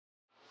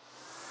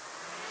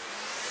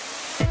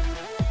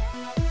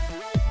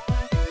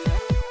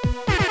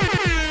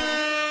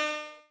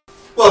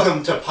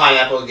Welcome to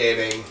Pineapple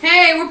Gaming.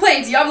 Hey, we're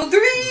playing Diablo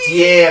 3!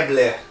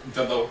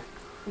 Diablo.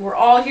 We're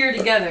all here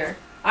together.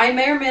 I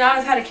may or may not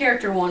have had a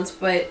character once,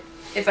 but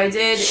if I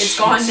did, it's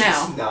gone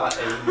now. Not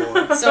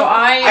anymore. So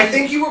I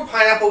think you were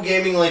Pineapple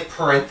Gaming like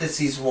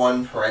parentheses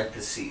 1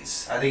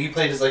 parentheses. I think you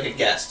played as like a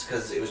guest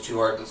because it was too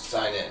hard to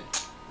sign in.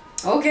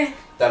 Okay.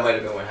 That might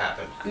have been what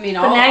happened. I mean,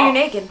 but now you're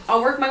naked.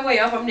 I'll work my way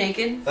up. I'm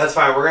naked. That's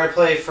fine. We're gonna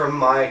play from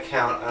my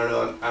account. I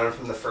don't know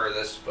from the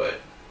furthest,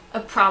 but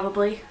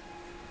Probably.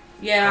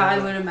 Yeah, I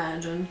would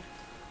imagine.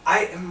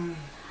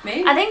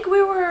 Maybe. I think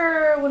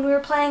when we were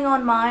playing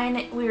on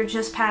mine, we were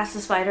just past the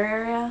spider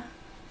area.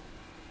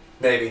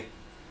 Maybe.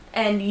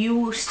 And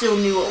you still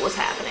knew what was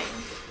happening.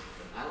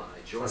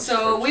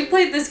 So we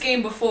played this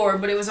game before,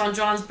 but it was on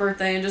John's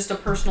birthday and just a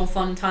personal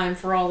fun time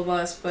for all of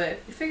us. But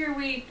I figured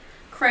we'd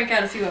crank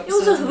out a few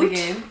episodes of the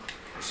game.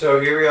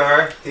 So here we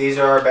are. These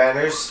are our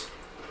banners.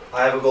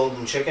 I have a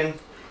golden chicken.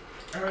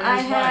 I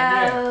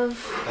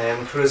have... I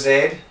am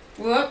Crusade.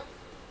 Whoop.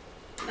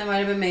 That might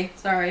have been me.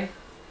 Sorry.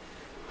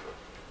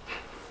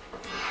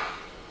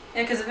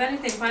 Yeah, because if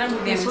anything, Pineapple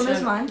Game This one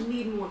is mine.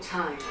 Need more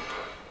time.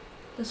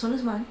 This one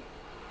is mine.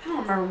 I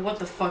don't remember what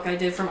the fuck I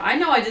did from... I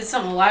know I did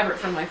something elaborate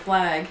from my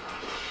flag.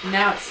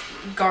 Now it's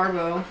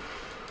Garbo.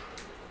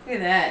 Look at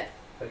that.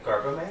 The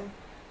Garbo Man?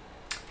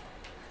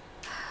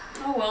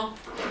 Oh well.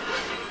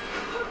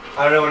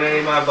 I don't know what any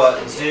of my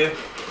buttons do.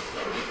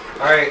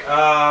 Alright,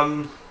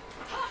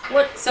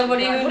 What?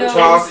 Somebody who knows...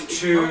 Talk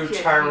to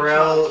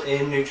Tyrell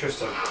in New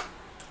Tristram.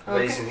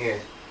 But he's in here.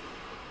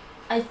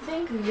 I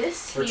think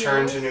this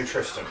Return to New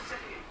Tristram.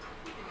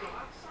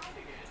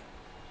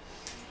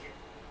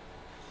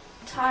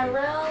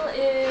 Tyrell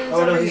is...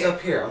 Oh no, he's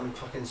up here. I'm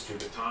fucking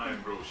stupid.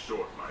 Time grows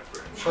short, my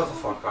friend. Shut the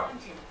fuck up.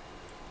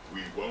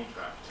 We won't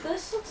have to.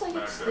 This looks like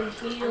it's the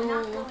heel.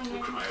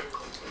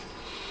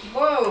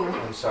 Whoa.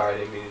 I'm sorry, I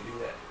didn't mean to do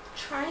that.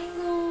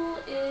 Triangle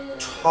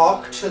is...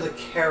 Talk to the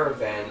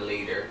caravan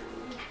leader.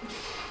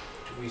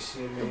 Do we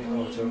see him?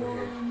 Oh, it's over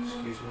here.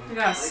 Excuse We me.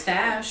 got a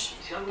stash.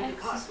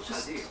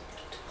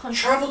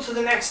 Travel to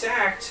the next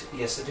act.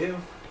 Yes, I do.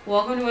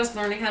 Welcome to us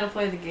learning how to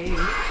play the game.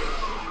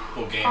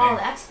 Full gaming. Oh,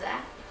 that's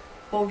that.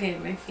 Full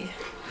gaming. Yeah.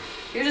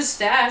 Here's a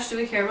stash. Do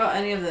we care about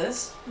any of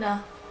this?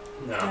 No.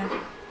 No. Okay. I mean,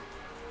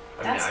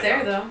 That's I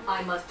there don't. though.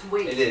 I must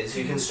wait. It is.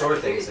 You can store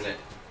things in it.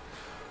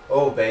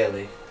 Oh,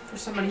 Bailey. For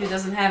somebody who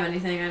doesn't have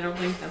anything, I don't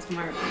think that's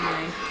my.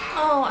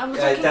 Oh, I was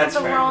looking at that's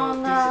the fair.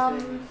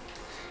 wrong,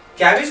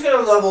 Gabby's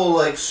gonna level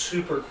like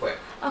super quick.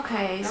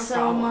 Okay, No so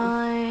problem.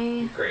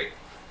 my Great.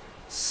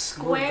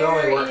 square We're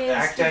going. We're is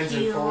act the ends in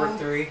heel. 4,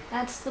 3.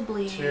 That's the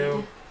bleed.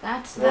 2,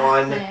 That's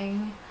 1. that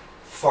thing.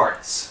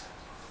 Farts.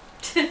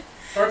 Farts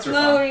are fun.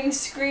 Loading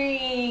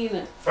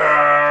screen.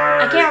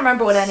 I can't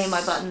remember what any of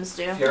my buttons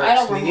do. Farts. I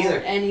don't Me remember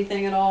neither.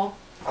 anything at all.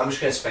 I'm just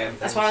gonna spam things.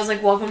 That's why I was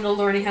like, "Welcome to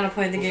learning how to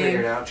play the We'll figure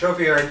it game." out.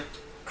 Trophy earned.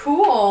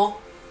 Cool.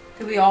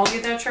 Did we all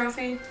get that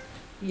trophy?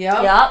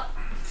 Yep. Yup.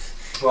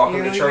 Welcome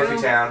Here to we Trophy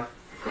go. Town.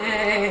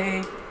 Hey.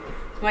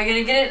 Am I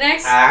gonna get it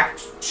next? Act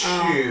 2.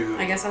 Oh,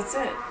 I guess that's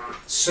it.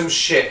 Some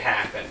shit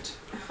happened.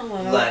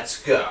 Hello.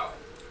 Let's go.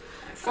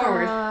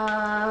 Forward.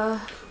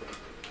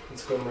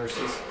 Let's go,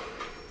 Mercies.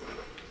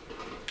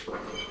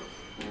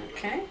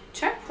 Okay.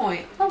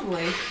 Checkpoint.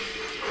 Lovely.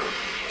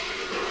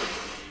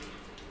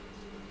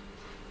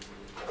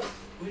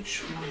 Which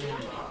one am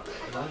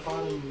I? Am I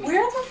bottom?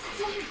 Where the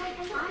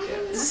fuck?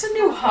 Is this a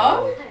new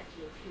hub?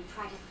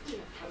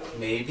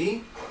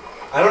 Maybe?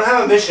 I don't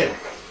have a mission.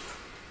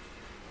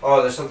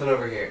 Oh, there's something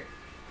over here.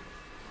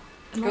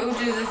 Go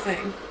do the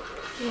thing.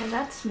 Yeah,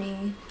 that's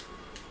me.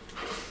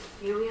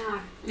 Here we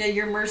are. Yeah,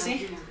 you're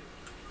Mercy.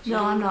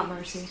 No, I'm not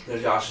Mercy. No,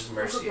 Josh is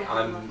Mercy.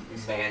 I'm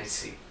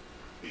Mancy.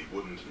 He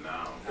wouldn't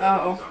now.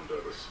 Oh. He's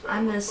under the spell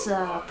I'm this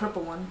of the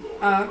purple one.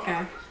 Oh,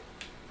 okay.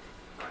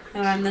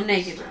 And I'm the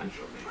naked one.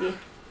 Yeah.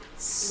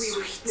 We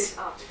will split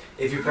up.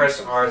 If you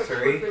press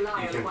R3,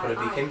 you can put a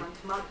beacon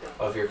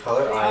of your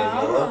color. I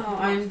am yellow. Oh,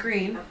 I'm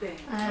green.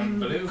 I'm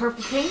Blue.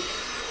 purple pink.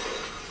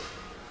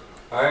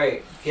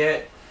 Alright,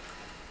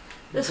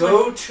 This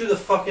go to the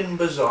fucking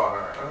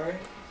bazaar, alright?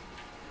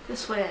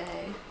 This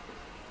way.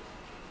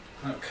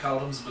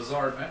 Caldum's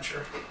Bizarre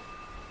Adventure.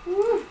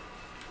 Woo.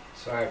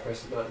 Sorry, I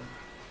pressed the button.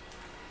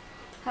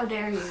 How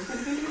dare you?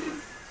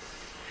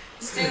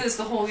 Let's do this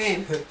the whole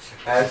game.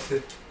 Add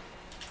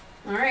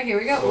Alright, here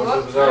we go. Welcome to the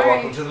Whoop. bazaar. Alright.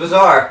 Welcome to the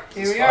bazaar.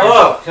 Here we are.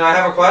 Hello, can I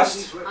have a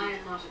quest? I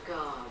am not a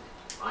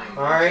god.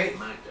 Alright.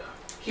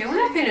 Yeah, we're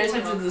not paying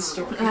attention to the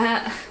story.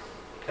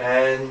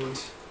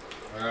 And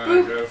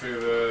Go through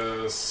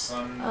the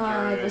Sun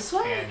this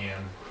way?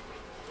 Canyon.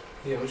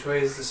 yeah, which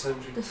way is the sun?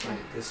 This way.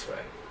 This way.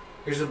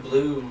 Here's a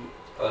blue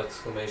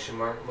exclamation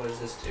mark. What does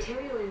this do?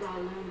 Tyrael and I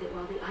learned that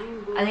while the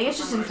Iron Bull I think it's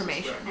just was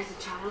information. as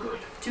a child,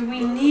 Do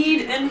we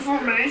need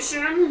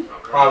information?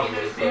 Probably.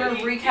 We're But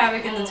gonna wreak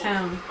havoc in the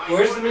town.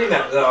 where's the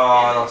minimap? Oh,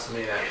 I lost the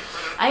minimap.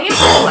 I think it's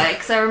this way,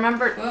 because I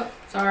remember Whoop.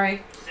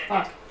 Sorry.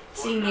 Fuck.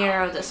 seeing the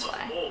arrow this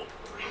way.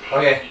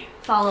 Okay,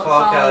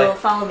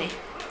 Follow me.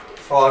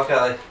 follow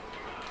Kelly.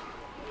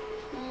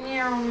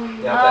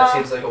 Yeah, that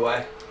seems like a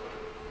way.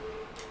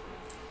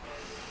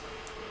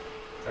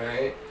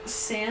 Alright.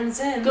 Sands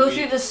in. Go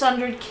through the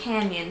Sundered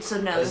Canyon,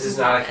 so no, This is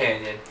not a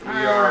canyon.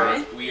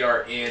 We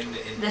are in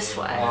this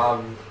way.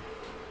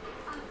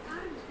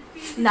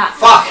 Not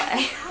Fuck!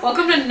 this way.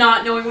 Welcome to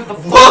not knowing what the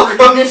fuck.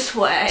 Welcome This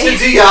way. to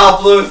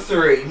Diablo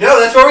 3. No,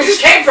 that's where we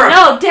just came from!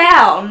 No,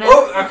 down.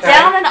 Oh, okay.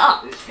 Down and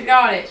up. I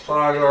got it. Hold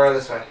on, I'll go around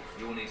this way.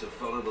 You will need to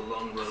follow the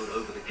long road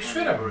over the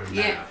Should have. canyon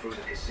Yeah. through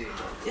the casino.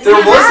 There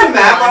was had a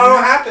map, I don't know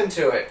one. what happened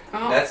to it.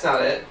 Oh. That's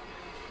not it.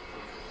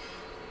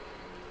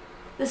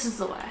 This is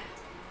the way.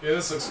 Yeah,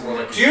 this looks more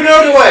like. Do you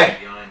know the way?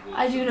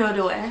 I do know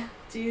the way.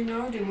 Do you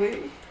know the way?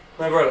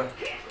 My brother.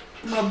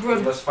 My We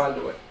brother. must find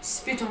a way.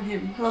 Spit on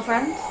him. Hello,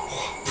 friend.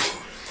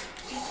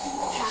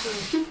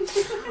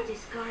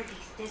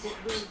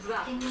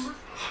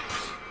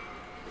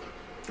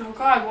 Oh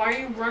god, why are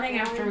you running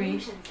after me?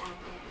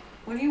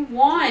 What do you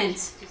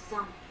want?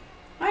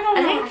 I don't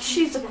I know. think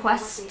she's a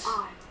quest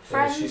Yeah,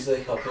 friend. she's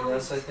like helping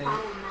us, I think.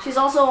 She's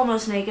also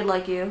almost naked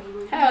like you.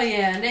 Hell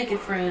yeah, naked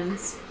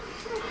friends.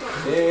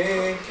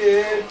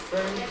 Naked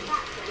friend.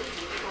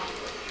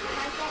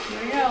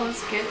 There we go,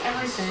 let's get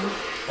everything.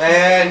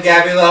 And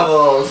Gabby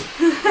leveled.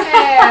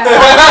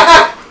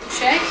 Yeah.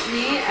 Check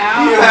me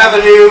out. You have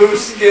a new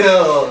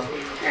skill.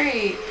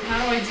 Great.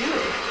 How do I do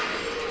it?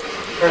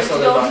 Press Let's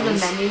other go to the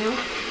buttons. menu.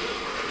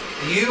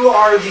 You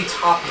are the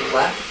top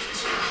left.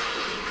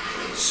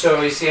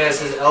 So you see how it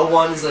says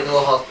L1 is like a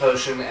little health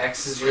potion,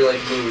 X is your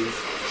like move.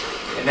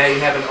 And now you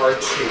have an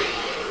R2.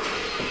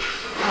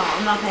 Oh,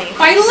 I'm not paying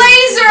My attention.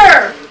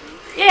 laser!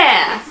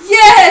 Yeah.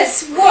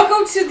 Yes!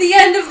 Welcome to the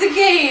end of the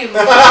game.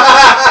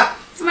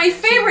 It's my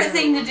favorite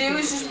thing to do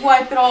is just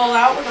wipe it all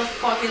out with a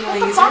fucking What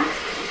the laser. fuck?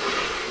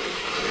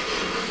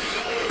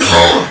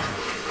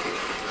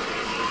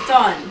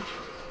 Done.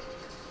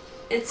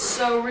 It's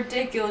so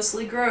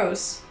ridiculously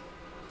gross.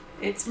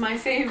 It's my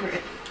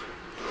favorite.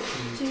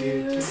 Do,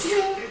 do,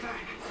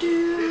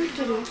 do, do,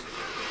 do.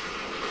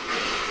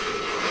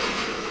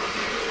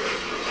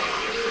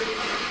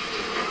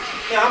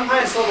 Yeah, I'm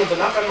highest level, but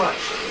not by much.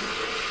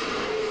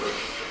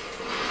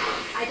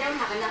 I don't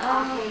have enough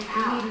arcane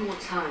power. Need more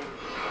time.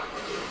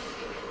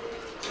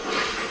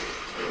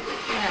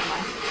 Where am I?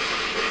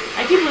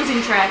 I keep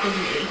losing track of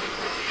me.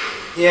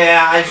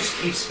 Yeah, I just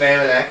keep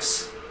spamming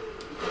X.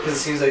 Because it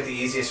seems like the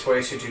easiest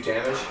way to do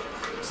damage.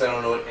 Because I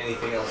don't know what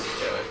anything else is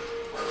doing.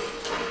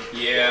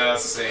 Yeah,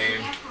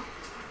 same.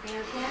 They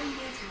are very new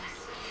to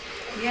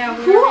us. Yeah,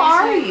 Who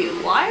are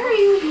you? Why are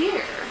you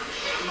here?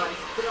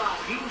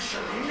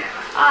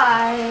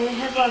 I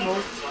have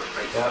leveled.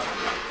 Yep.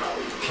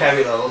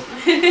 Gabby leveled.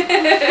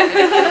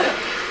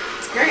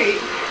 It's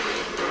great.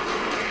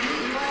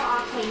 More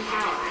arcane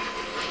power.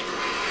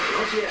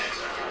 Not yet.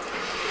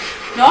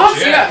 Not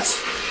Yes.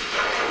 yet.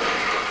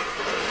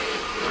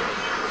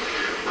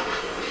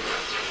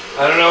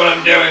 I don't know what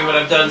I'm doing, but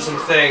I've done some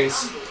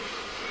things.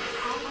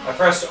 I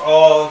pressed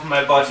all of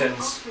my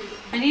buttons.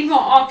 I need more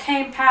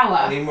arcane I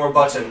power. need more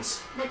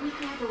buttons. Let me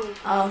clear the way.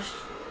 Oh,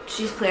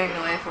 she's clearing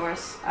the way for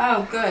us.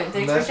 Oh, good.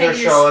 Thanks Let for her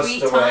taking show your us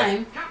sweet the way.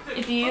 time.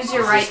 If you use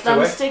your Is right this the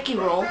way? thumbstick,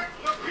 you roll.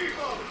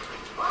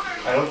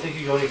 I don't think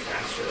you go any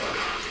faster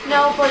though.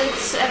 No, but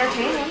it's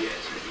entertaining.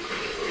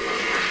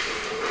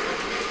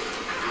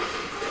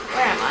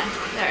 Where am I?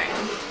 There I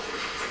am.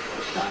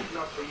 Done.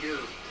 Not for you.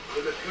 The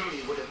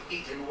Lakuni would have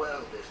eaten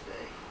well this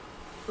day.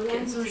 Will I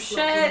Get need some to shit.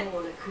 slaughter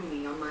more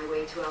Lakuni on my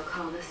way to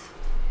Alcanus?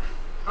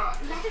 Ah,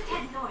 Let us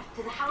head north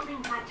to the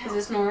Howling Plateau. Is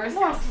this north?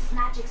 This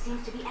magic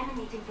seems to be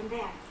emanating from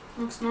there.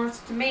 Looks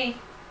north to me.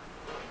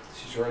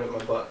 She's right up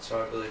my butt,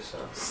 so I believe so.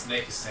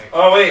 Snakey snake.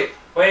 Oh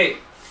wait.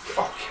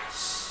 Fuck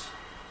yes.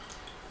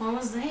 What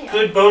was that?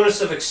 Good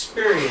bonus of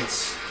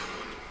experience.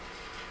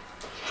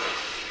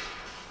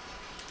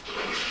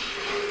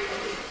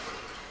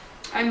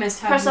 I missed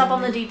having Press up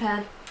on the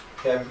D-pad.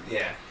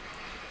 Yeah.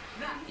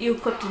 You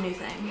equipped a new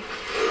thing.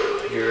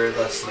 You're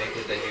less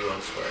naked than you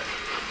once were.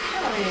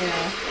 Oh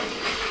yeah.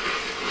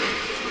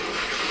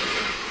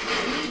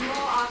 I need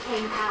more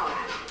arcane power.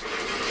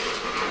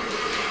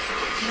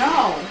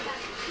 No.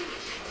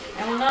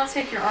 I will not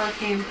take your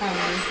arcane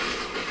power.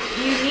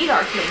 You need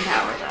arcane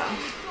power, though.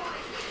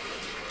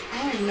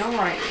 I don't even know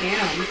where I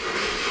am.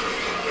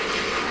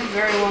 I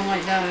very well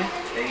might die.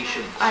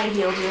 patience. I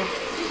healed you.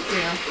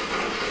 Yeah.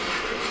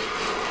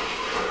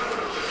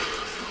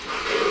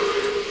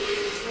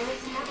 There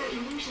is another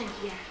illusion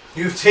here.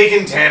 You've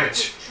taken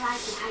damage. They try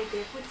to hide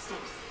their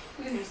footsteps.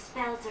 Their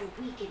spells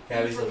are weak and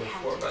Gabby's easily level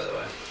 4, countered. by the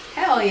way.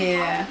 Hell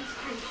yeah.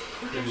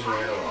 Cruising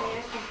right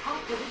along.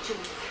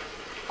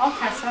 I'll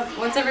catch up.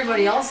 What's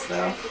everybody else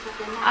though?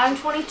 I'm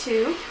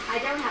 22. I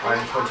don't have I'm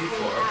enough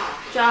 24. arcane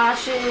power.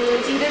 Josh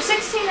is either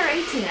 16 or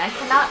 18. I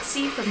cannot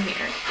see from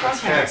here.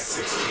 That's Okay.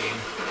 16.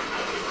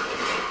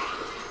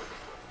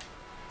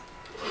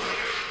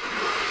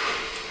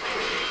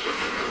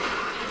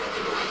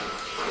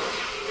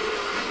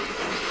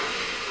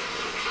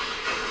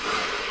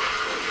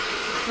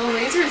 The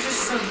laser is just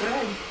so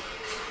good.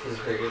 This is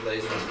a very good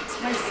laser.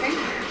 It's my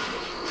favorite.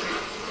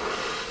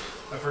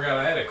 I forgot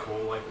I had a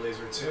cool like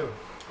laser too.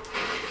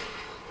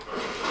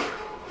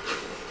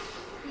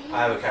 I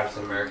have a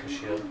Captain America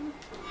shield.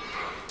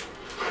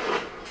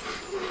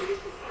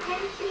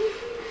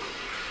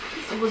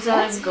 Was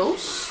that a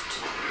ghost?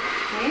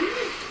 Maybe?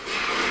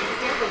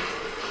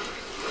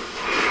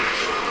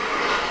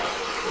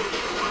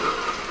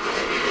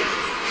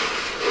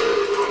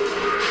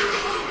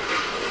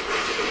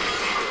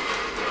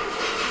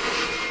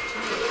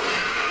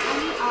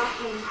 Any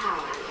arcane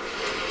power.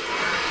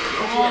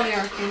 All the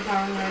arcane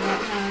power that I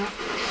don't have.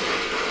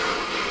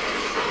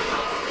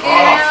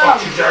 Oh, fuck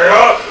you, Jay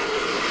up!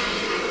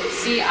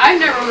 See, I've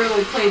never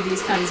really played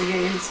these kinds of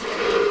games.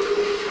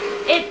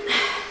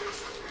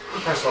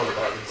 Press all the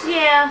buttons.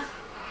 Yeah.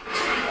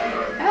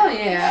 Hell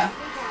yeah.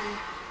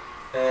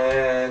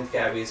 And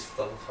Gabby's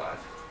level 5.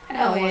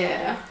 Hell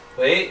yeah.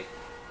 Wait.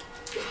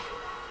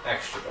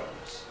 Extra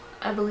bonus.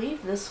 I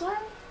believe this way?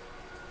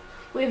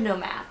 We have no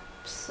map,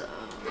 so...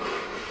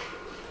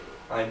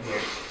 I'm here.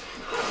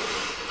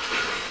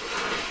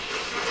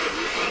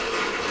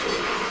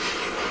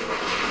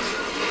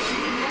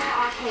 More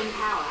arcane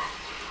power.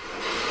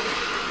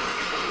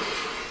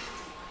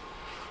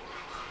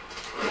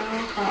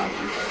 No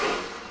problem.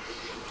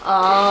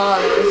 Oh,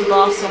 there's a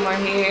boss somewhere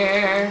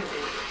here.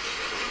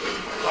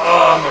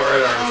 Oh, my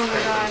right arm's Oh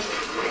my god.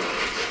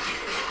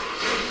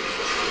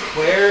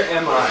 Where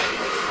am I?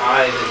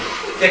 I'm in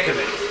the thick of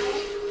it.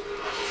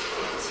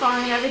 It's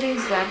fine,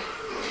 everything's dead.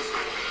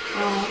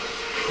 Oh.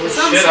 Oh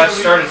Sounds shit, so I've weird.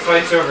 started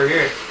fights over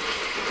here.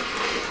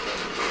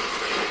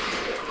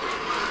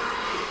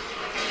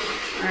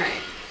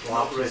 Alright.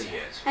 Not ready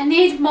yet. I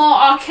need more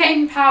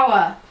arcane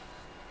power.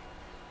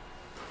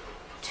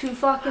 Too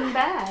fucking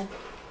bad.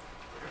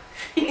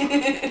 You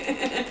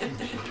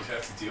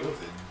have to deal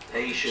with it.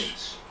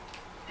 Patience.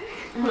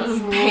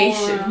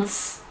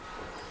 Patience.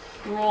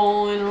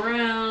 Rolling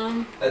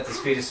around. At the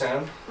speed of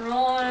sound.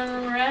 Rolling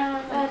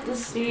around. At the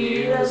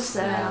speed of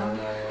sound.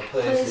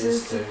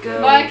 Places to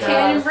go. Why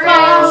can't you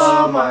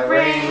follow bridge? my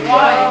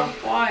rainbow.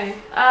 Why?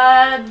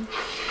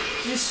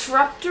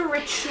 Disrupt a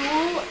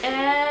ritual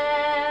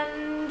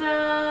and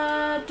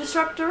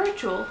disrupt a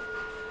ritual.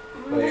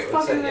 What the Wait, fuck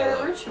what's is that that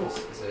yellow? ritual?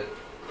 Is it?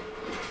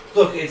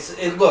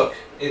 Look,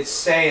 it's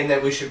saying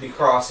that we should be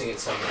crossing it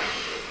somehow.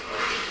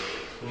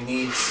 We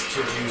need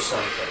to do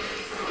something.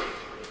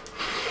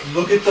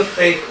 Look at the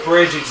fake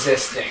bridge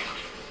existing.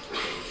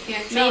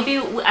 Yeah, jump. Maybe,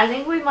 I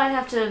think we might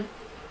have to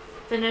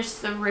finish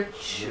the You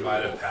ritual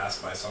might have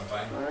passed by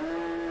something.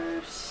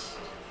 first.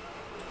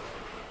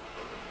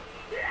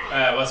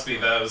 It must be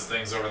those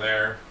things over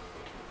there.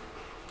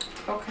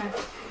 Okay.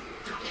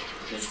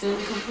 Just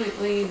didn't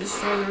completely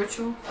destroy the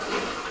ritual.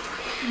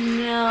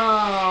 No,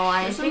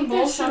 I There's some think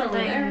there's bullshit over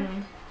something. there.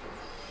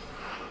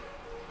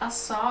 I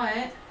saw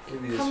it.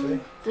 Maybe this way.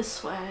 Come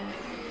this way.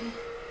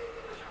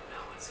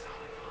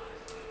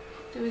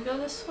 Do we go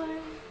this way?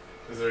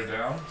 Is there a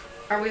down?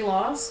 Are we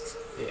lost?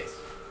 Yes.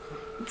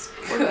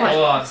 Good.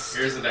 Hold on.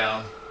 Here's a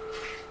down.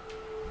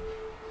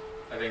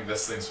 I think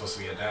this thing's supposed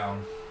to be a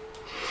down.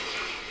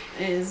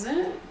 Is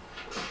it?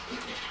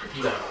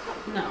 No.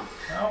 No.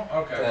 Oh,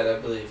 okay. That I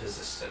believe is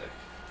aesthetic.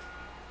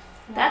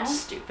 That's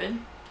stupid.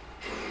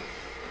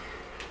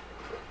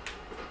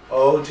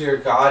 Oh dear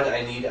God,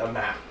 I need a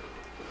map.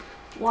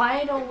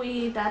 Why don't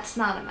we? That's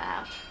not a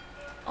map.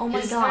 Oh my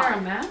Is god. there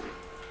a map?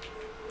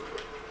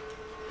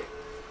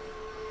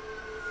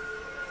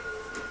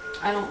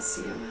 I don't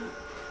see a map.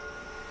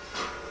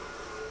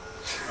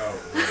 Oh.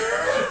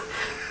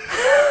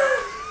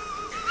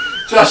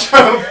 Josh, I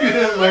hope you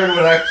didn't learn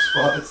what X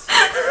was.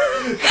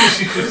 Because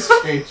you just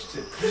changed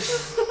it.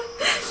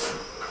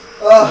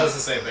 That's the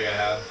same thing I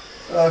had.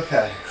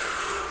 Okay.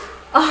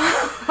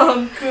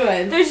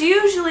 Good. There's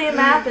usually a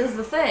map is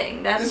the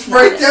thing. That's It's not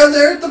right it. down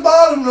there at the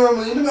bottom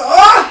normally.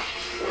 Ah!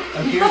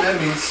 I'm hearing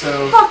enemies, so...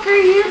 What the fuck are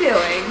you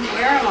doing?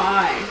 Where am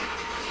I?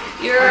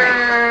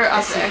 You're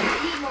up there.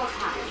 Need more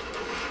time.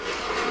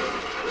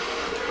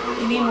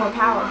 You need more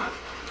power.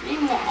 Need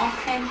more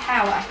arcane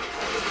power.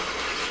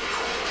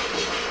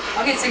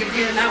 I'll get sick of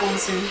hearing that one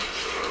soon.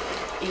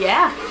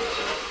 Yeah.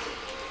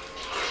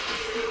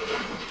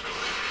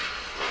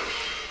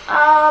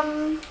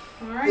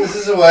 Alright. This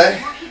is a way.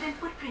 More hidden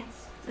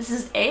footprints. This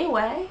is a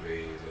way.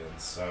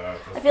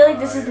 I feel like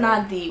this is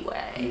not the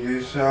way.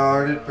 You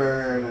started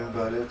burning,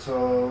 but it's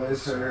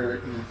always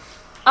hurting.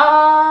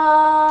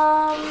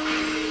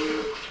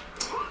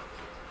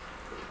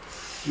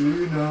 Do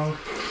you know?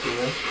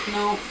 Yeah.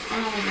 No, I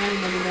don't think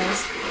anybody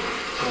does.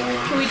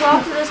 Can we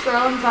talk to this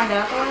girl and find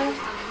out the way?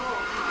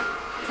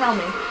 Tell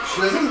me.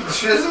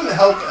 She doesn't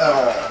help at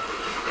all.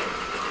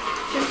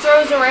 She just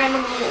throws a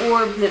random little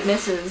orb that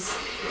misses.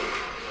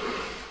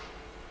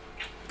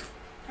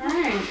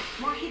 Alright.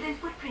 More hidden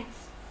footprints.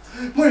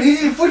 More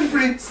hidden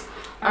footprints!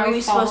 Are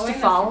we supposed to following the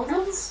follow them?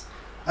 footprints?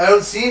 I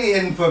don't see any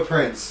hidden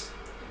footprints.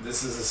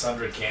 This is a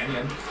Sundred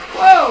Canyon.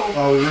 Whoa!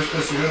 Oh, we were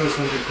supposed to go to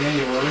Sundred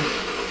Canyon, weren't we?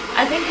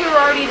 I think we were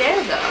already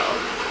there though.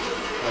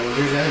 Oh,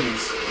 here's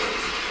enemies.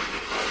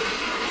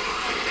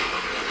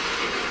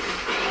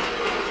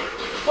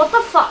 What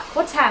the fuck?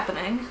 What's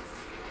happening?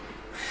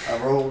 I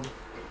rolled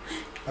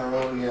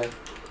again.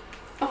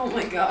 Oh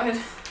my god.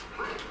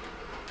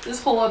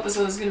 This whole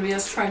episode is gonna be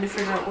us trying to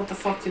figure out what the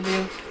fuck to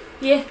do.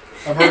 Yeah.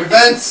 I broke a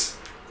fence!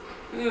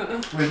 Yeah.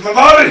 With my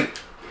body!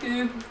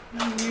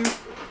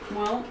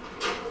 Well,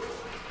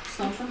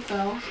 something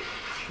fell.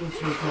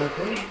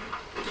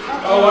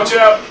 Oh, watch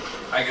out!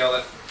 I got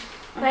it.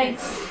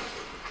 Thanks.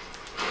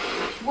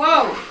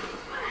 Whoa!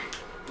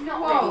 Not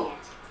Whoa. ready yet.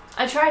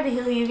 I tried to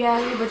heal you,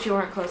 Gabby, but you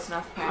weren't close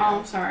enough. Oh,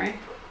 I'm sorry.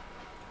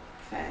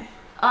 Okay.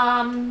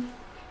 I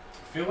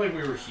feel like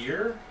we were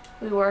here.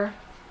 We were.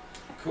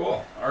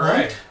 Cool.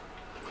 Alright.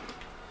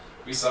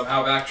 We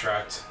somehow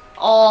backtracked.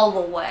 All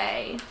the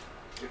way.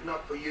 If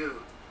not for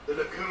you, the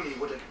Lacuni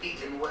would have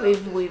eaten well.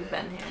 We've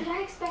been here. Did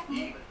I expect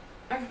more?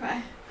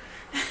 Okay.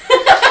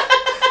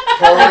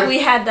 Like we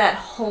had that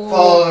whole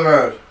Follow the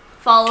road.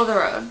 follow the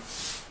road.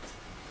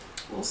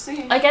 We'll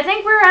see. Like I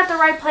think we were at the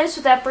right place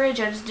with that bridge.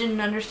 I just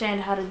didn't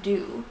understand how to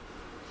do.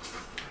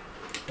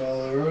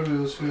 Follow the road.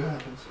 We'll see what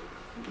happens.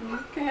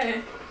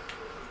 Okay.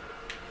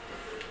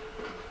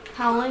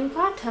 Howling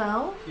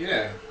Plateau.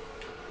 Yeah.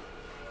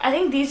 I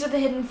think these are the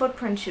hidden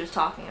footprints she was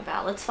talking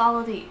about. Let's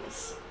follow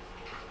these.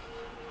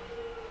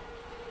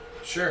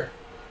 Sure.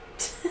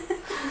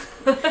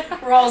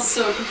 We're all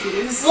so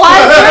confused. Why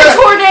is there a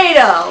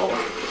tornado?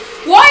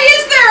 Why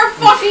is there a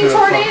fucking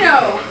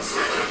tornado?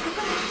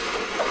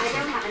 I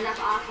don't have enough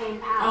arcane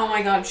power. Oh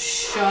my god,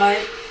 shut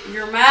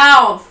your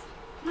mouth.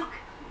 Look,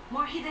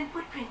 more hidden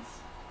footprints.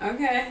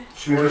 Okay.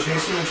 Should we go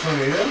chasing the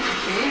tornado?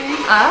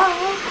 Maybe.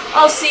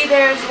 Oh, see,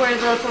 there's where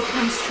the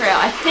footprints trail.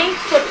 I think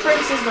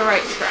footprints is the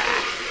right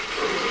track.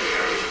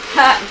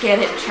 Ha, get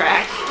it,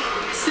 track.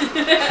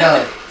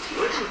 Kelly.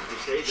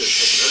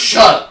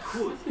 Shut up.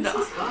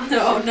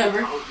 No,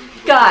 never.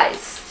 Guys,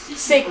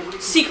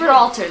 secret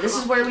altar. This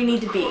is where we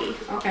need to be.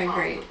 Okay,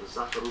 great.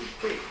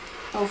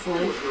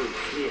 Hopefully.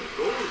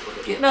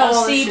 Get No,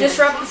 all see, the shit.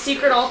 disrupt the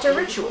secret altar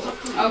ritual.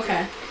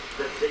 Okay.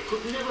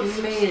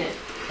 We made it.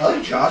 I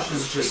like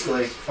Josh's just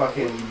like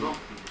fucking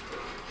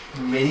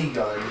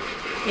minigun.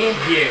 Yeah.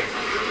 Yeah.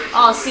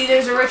 Oh, see,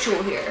 there's a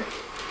ritual here.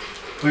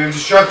 We have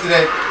disrupted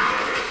it.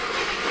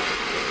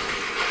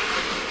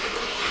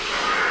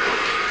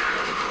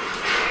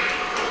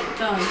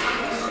 Done.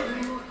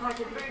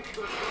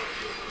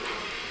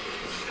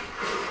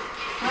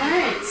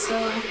 Alright, so...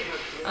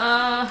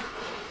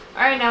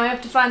 Alright, now we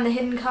have to find the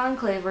hidden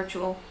conclave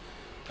ritual.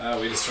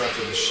 We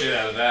disrupted the shit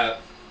out of that.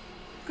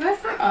 Good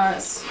for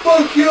us.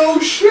 Fuck your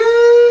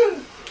shit.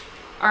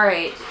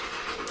 Alright.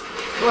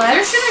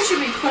 There's shit I should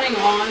be putting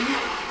on.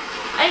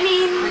 I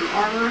mean, Like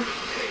armor.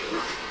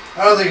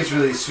 I don't think it's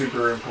really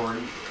super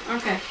important.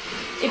 Okay.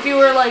 if you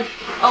were like,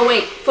 oh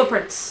wait,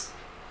 footprints.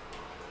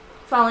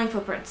 Following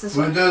footprints. This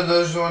one.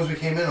 Those are the ones we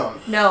came in on.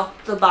 No,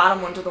 the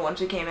bottom ones are the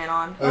ones we came in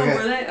on. Okay. Oh,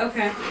 were they?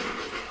 Okay.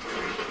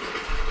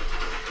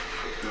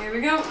 Here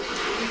we go. Look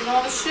at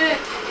all the shit.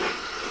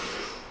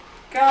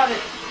 Got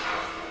it.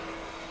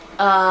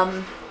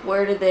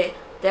 Where did they...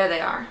 There they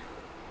are.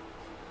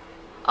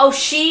 Oh,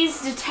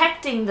 she's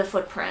detecting the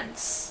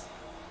footprints.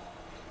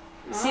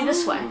 See,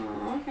 this way.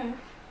 Oh, okay.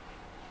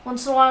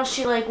 Once in a while,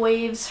 she, like,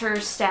 waves her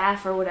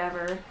staff or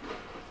whatever.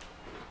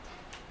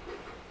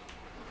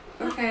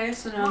 Okay,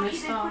 so now More they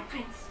hidden stop.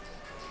 footprints.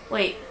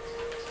 Wait.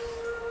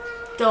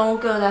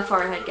 Don't go that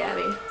far ahead,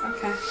 Gabby.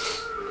 Okay.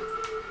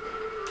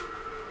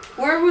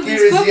 Where would Here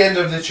these is the end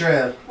of the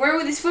trail. Where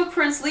would these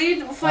footprints lead?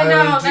 We'll find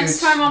I will out do next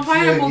it time on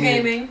Pineapple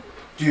again. Gaming.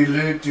 Do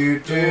do do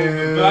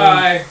do.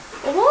 Bye.